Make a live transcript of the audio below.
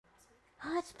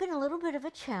It's been a little bit of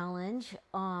a challenge.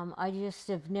 I just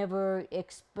have never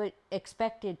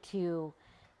expected to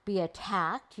be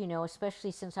attacked,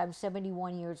 especially since I'm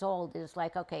 71 years old. It's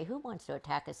like, okay, who wants to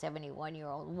attack a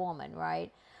 71-year-old woman,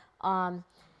 right? Um,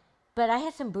 but I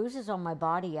had some bruises on my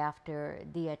body after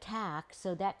the attack,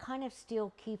 so that kind of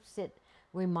still keeps it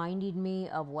reminding me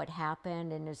of what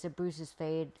happened. And as the bruises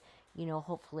fade,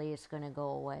 hopefully it's going to go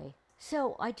away.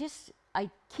 So I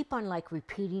keep on like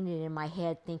repeating it in my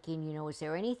head, thinking, is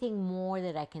there anything more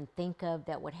that I can think of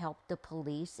that would help the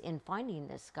police in finding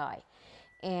this guy?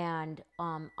 And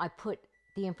I put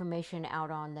the information out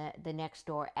on the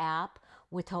Nextdoor app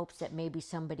with hopes that maybe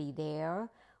somebody there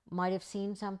might have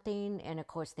seen something. And of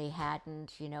course, they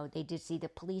hadn't. They did see the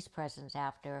police presence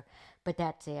after, but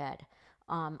that's it.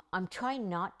 I'm trying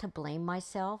not to blame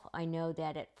myself. I know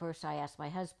that at first I asked my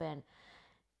husband,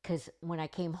 because when I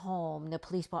came home, the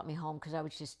police brought me home because I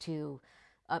was just too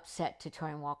upset to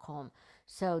try and walk home.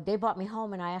 So they brought me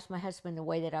home, and I asked my husband the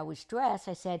way that I was dressed.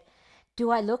 I said, do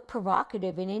I look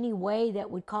provocative in any way that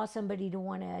would cause somebody to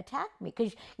want to attack me?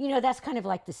 Because, that's kind of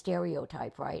like the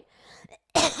stereotype, right?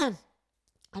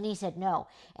 And he said no.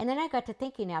 And then I got to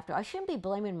thinking after, I shouldn't be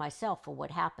blaming myself for what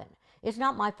happened. It's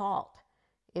not my fault.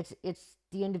 It's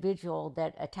the individual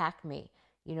that attacked me.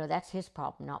 That's his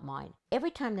problem, not mine.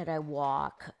 Every time that I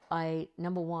walk,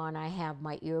 number one, I have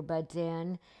my earbuds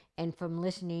in, and from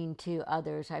listening to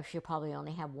others, I should probably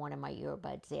only have one of my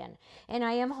earbuds in. And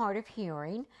I am hard of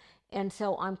hearing, and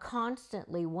so I'm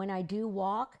constantly, when I do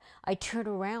walk, I turn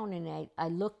around and I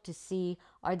look to see,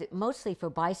 mostly for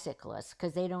bicyclists,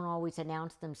 because they don't always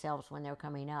announce themselves when they're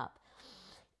coming up.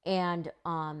 And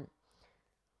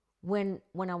when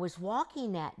I was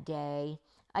walking that day,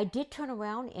 I did turn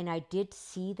around and I did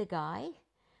see the guy.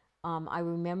 I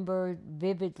remember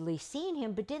vividly seeing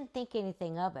him, but didn't think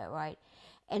anything of it, right?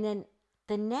 And then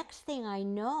the next thing I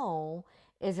know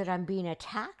is that I'm being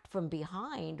attacked from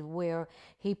behind, where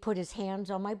he put his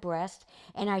hands on my breast,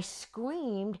 and I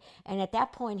screamed. And at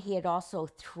that point, he had also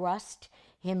thrust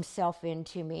himself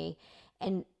into me.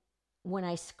 And when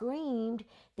I screamed,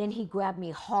 then he grabbed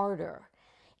me harder.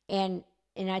 And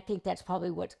I think that's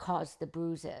probably what caused the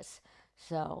bruises.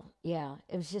 So, yeah,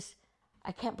 it was just,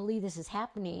 I can't believe this is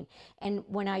happening. And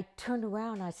when I turned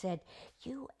around, I said,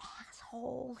 you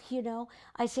asshole,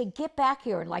 I said, get back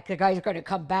here. And like the guy's going to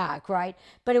come back, right?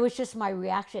 But it was just my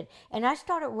reaction. And I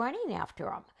started running after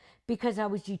him because I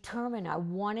was determined. I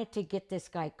wanted to get this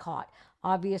guy caught.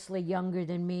 Obviously younger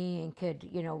than me and could,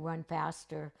 run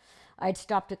faster. I'd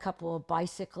stopped a couple of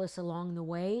bicyclists along the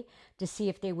way to see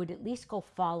if they would at least go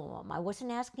follow him. I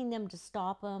wasn't asking them to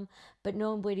stop him, but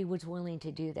nobody was willing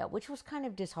to do that, which was kind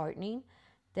of disheartening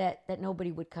that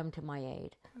nobody would come to my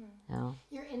aid.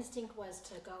 Your instinct was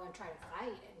to go and try to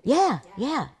fight.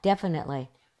 Yeah, definitely.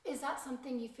 Is that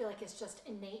something you feel like is just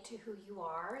innate to who you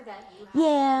are, that you have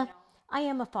Yeah, to, I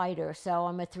am a fighter. So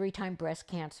I'm a 3-time breast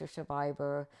cancer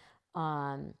survivor.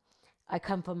 I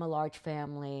come from a large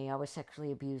family. I was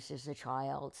sexually abused as a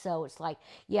child. So it's like,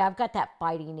 yeah, I've got that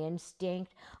fighting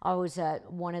instinct. I was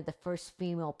one of the first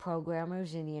female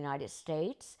programmers in the United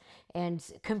States and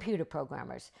computer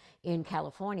programmers in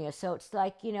California. So it's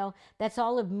like, that's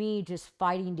all of me just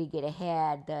fighting to get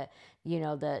ahead.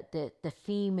 The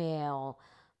female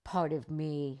part of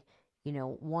me,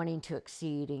 wanting to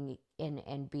exceed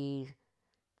and be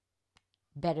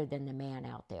better than the man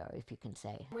out there, if you can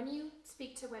say. when you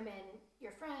speak to women,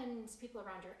 your friends, people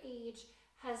around your age,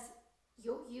 has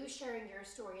you sharing your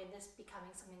story and this becoming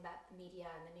something that the media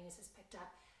and the news has picked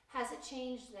up, has it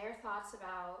changed their thoughts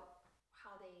about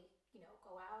how they,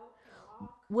 go out and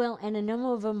walk? Well, and a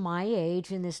number of them my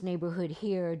age in this neighborhood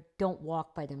here don't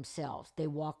walk by themselves. They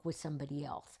walk with somebody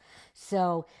else.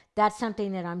 So that's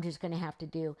something that I'm just going to have to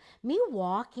do. Me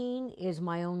walking is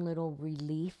my own little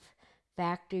relief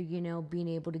factor, being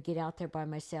able to get out there by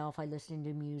myself. I listen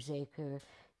to music or,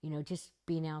 just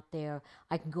being out there.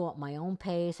 I can go at my own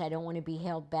pace. I don't want to be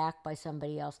held back by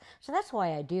somebody else. So that's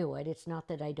why I do it. It's not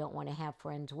that I don't want to have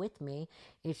friends with me.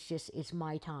 It's just, it's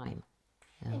my time.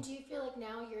 And do you feel like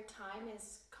now your time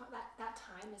is that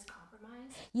time is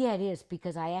compromised? Yeah, it is,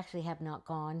 because I actually have not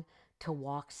gone to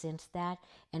walk since that,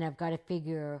 and I've got to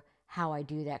figure how I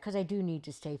do that, because I do need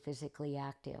to stay physically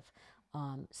active.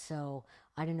 So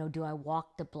I don't know, do I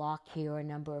walk the block here a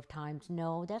number of times?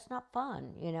 No, that's not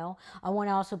fun, I want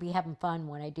to also be having fun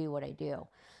when I do what I do.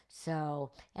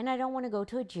 So, and I don't want to go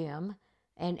to a gym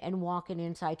and walk an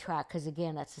inside track, because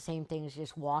again, that's the same thing as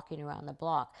just walking around the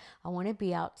block. I want to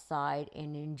be outside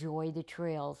and enjoy the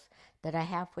trails that I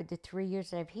have for the 3 years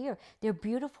that I've here. They're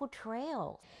beautiful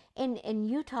trails. And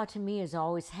Utah to me has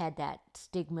always had that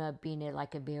stigma of being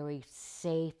like a very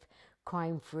safe,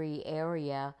 crime-free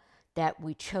area that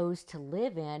we chose to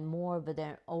live in, more of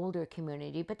an older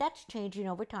community. But that's changing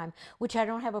over time, which I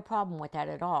don't have a problem with that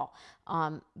at all.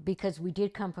 Because we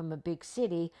did come from a big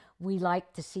city, we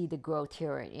like to see the growth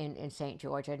here in St.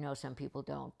 George. I know some people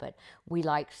don't, but we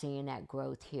like seeing that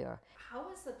growth here. How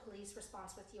was the police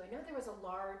response with you? I know there was a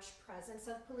large presence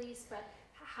of police, but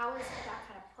how has that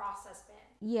kind of process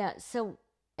been? Yeah, so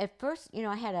at first,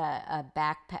 I had a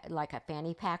backpack, like a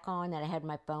fanny pack on that I had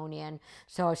my phone in.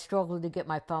 So I struggled to get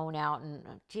my phone out and,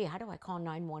 gee, how do I call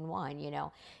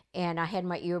 911, And I had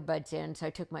my earbuds in, so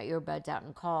I took my earbuds out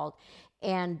and called.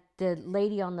 And the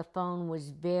lady on the phone was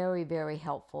very, very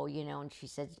helpful, and she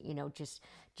said,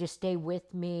 just stay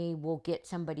with me. We'll get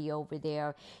somebody over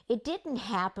there. It didn't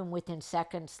happen within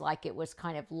seconds like it was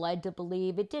kind of led to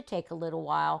believe. It did take a little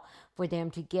while for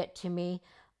them to get to me.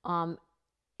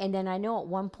 And then I know at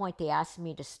one point they asked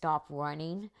me to stop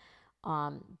running,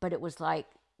 but it was like,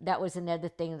 that was another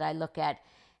thing that I look at.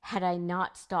 Had I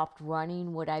not stopped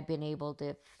running, would I have been able to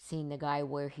have seen the guy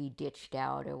where he ditched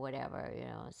out or whatever,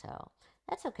 so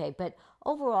that's okay. But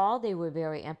overall, they were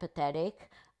very empathetic.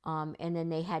 And then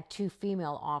they had 2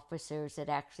 female officers that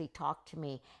actually talked to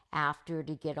me after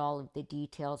to get all of the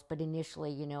details. But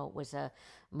initially, it was a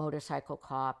motorcycle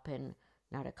cop and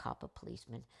not a cop, a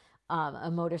policeman.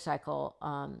 A motorcycle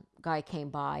guy came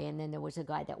by, and then there was a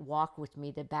guy that walked with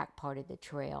me the back part of the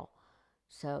trail,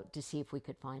 so to see if we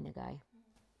could find the guy.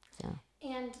 So.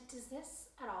 And does this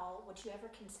at all, would you ever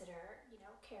consider,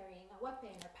 carrying a weapon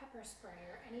or pepper spray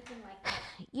or anything like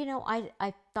that?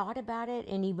 I thought about it,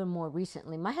 and even more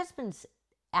recently, my husband's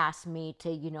asked me to,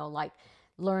 like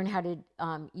learn how to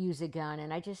use a gun,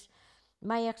 and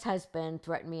my ex-husband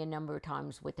threatened me a number of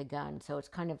times with a gun, so it's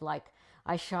kind of like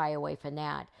I shy away from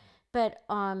that. But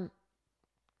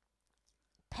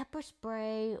pepper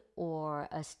spray or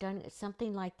a stun,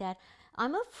 something like that,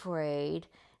 I'm afraid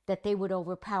that they would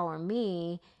overpower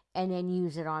me and then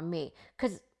use it on me.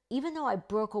 Because even though I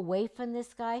broke away from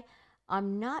this guy,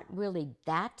 I'm not really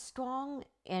that strong.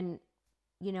 And,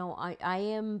 I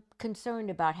am concerned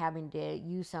about having to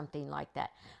use something like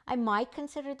that. I might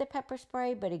consider the pepper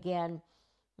spray, but again,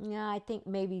 I think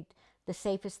maybe the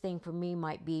safest thing for me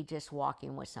might be just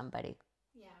walking with somebody.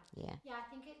 Yeah. Yeah, I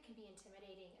think it can be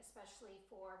intimidating, especially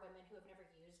for women who have never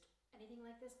used anything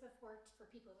like this before, for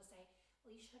people to say,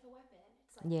 well, you should have a weapon.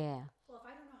 It's like, Yeah. well, if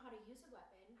I don't know how to use a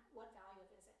weapon, what value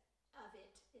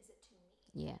is it to me?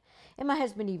 Yeah. And my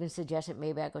husband even suggested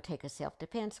maybe I go take a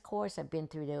self-defense course. I've been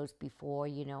through those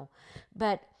before,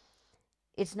 But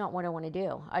it's not what I want to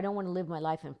do. I don't want to live my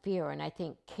life in fear. And I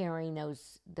think carrying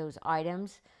those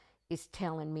items is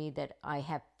telling me that I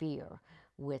have fear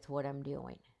with what I'm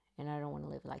doing. And I don't want to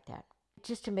live like that.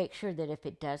 Just to make sure that if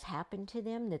it does happen to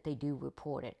them, that they do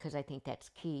report it, because I think that's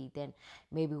key. Then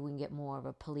maybe we can get more of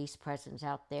a police presence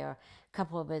out there. A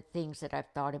couple of the things that I've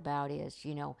thought about is,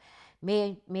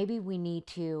 maybe we need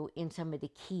to, in some of the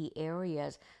key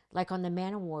areas, like on the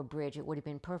Man of War Bridge, it would have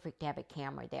been perfect to have a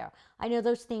camera there. I know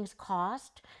those things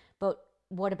cost, but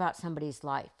what about somebody's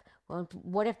life? Well,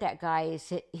 what if that guy,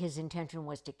 his intention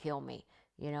was to kill me?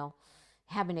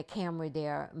 Having a camera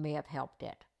there may have helped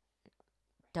it.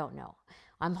 Don't know.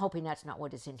 I'm hoping that's not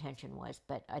what his intention was,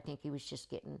 but I think he was just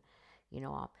getting,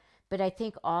 off. But I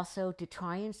think also to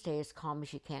try and stay as calm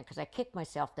as you can, because I kicked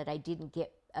myself that I didn't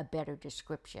get a better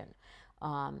description.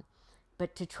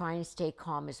 But to try and stay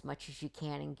calm as much as you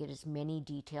can and get as many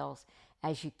details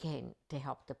as you can to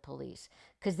help the police.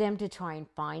 Because them to try and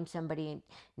find somebody,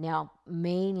 now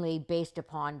mainly based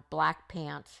upon black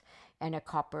pants and a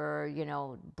copper,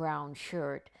 brown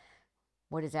shirt,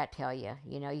 what does that tell you?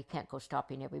 You can't go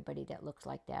stopping everybody that looks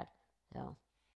like that. So.